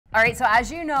All right, so as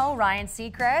you know, Ryan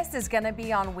Seacrest is going to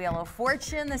be on Wheel of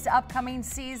Fortune this upcoming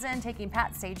season, taking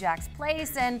Pat Sajak's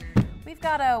place, and we've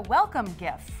got a welcome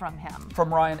gift from him.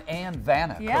 From Ryan and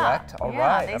Vanna, correct? All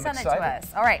right, they sent it to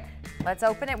us. All right, let's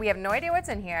open it. We have no idea what's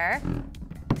in here.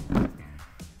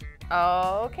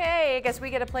 Okay, I guess we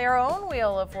get to play our own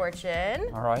Wheel of Fortune.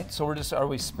 All right, so are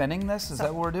we spinning this? Is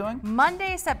that what we're doing?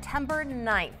 Monday, September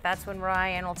 9th. That's when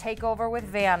Ryan will take over with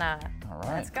Vanna. All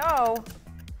right. Let's go.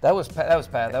 That was bad.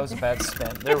 That was a bad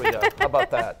spin. There we go. How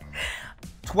about that?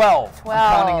 12. 12.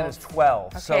 I'm counting it as 12.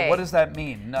 Okay. So what does that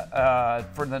mean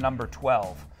for the number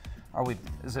 12?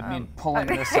 Does it mean pulling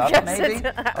this up maybe?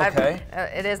 Okay.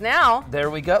 It is now. There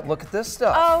we go. Look at this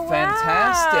stuff. Oh,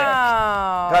 fantastic.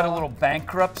 wow. Got a little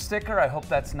bankrupt sticker. I hope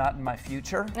that's not in my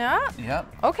future. Yeah.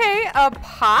 Yep. Okay, a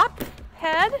pop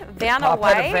head, Vanna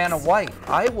White. Pop head of Vanna White.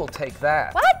 I will take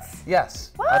that. What?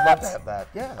 Yes. What? I'd love to have that.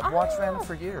 Yeah, I've watched Vanna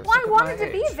for years. Well, I Look at wanted my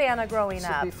to be age. Vanna growing This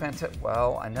up. would be fantastic.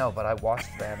 Well, I know, but I watched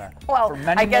Vanna Well, for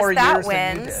many I guess more that years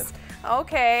than you wins. did.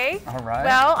 Okay. All right.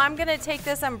 Well, I'm going to take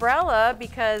this umbrella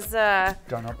because I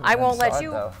won't let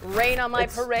you rain on my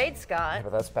parade, Scott. Yeah,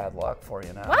 but that's bad luck for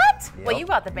you now. What? Yep. Well, you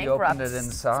got the bankrupt You opened it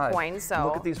inside. coin, so.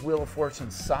 Look at these Wheel of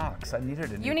Fortune socks. I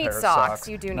needed a new You need pair of socks.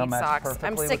 You do No, need match socks. I'm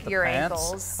perfectly sick with of the your pants.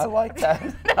 ankles. I like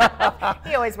that.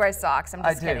 He always wears socks. I'm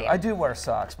just kidding. I do wear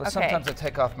socks, but Okay. sometimes I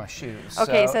take off my shoes.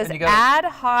 Okay, so, it says and you gotta-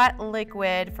 add hot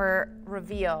liquid for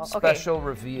reveal. Special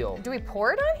reveal. Do we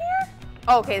pour it on here?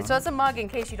 Oh, okay, so it's a mug in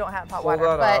case you don't have hot Pull water.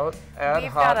 that but out, add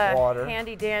we've hot got a water.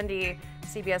 handy dandy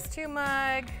CBS2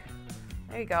 mug.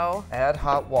 There you go. Add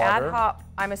hot water. Add hot,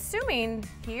 I'm assuming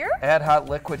here? Add hot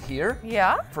liquid here.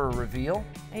 Yeah. For a reveal.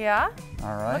 Yeah.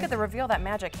 All right. Look at the reveal, that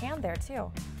magic hand there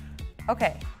too.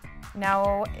 Okay,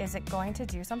 now is it going to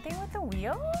do something with the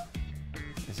wheel?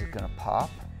 Is it gonna pop?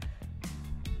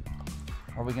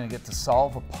 Are we gonna get to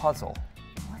solve a puzzle?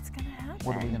 What's gonna happen?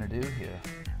 What are we gonna do here?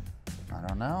 I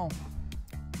don't know.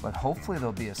 But hopefully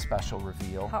there'll be a special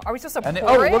reveal. Are we supposed to And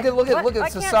pour it? look at What?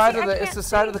 it's the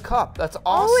side of the cup. That's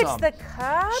awesome. Oh, it's the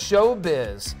cup?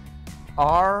 Showbiz.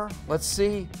 Let's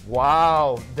see.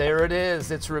 Wow, there it is.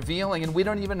 It's revealing, and we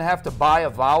don't even have to buy a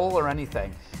vowel or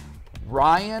anything.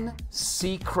 Ryan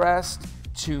Seacrest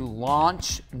to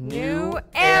launch New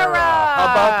Era. How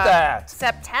about that?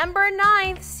 September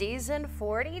 9th, season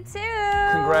 42.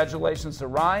 Congratulations to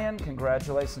Ryan.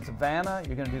 Congratulations to Vanna.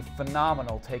 You're going to do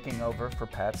phenomenal taking over for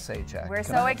Pat Sajak. We're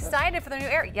so excited for the new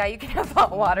era. Yeah, you can have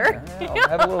hot water. Yeah, I'll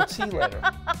have a little tea later.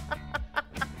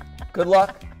 Good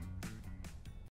luck.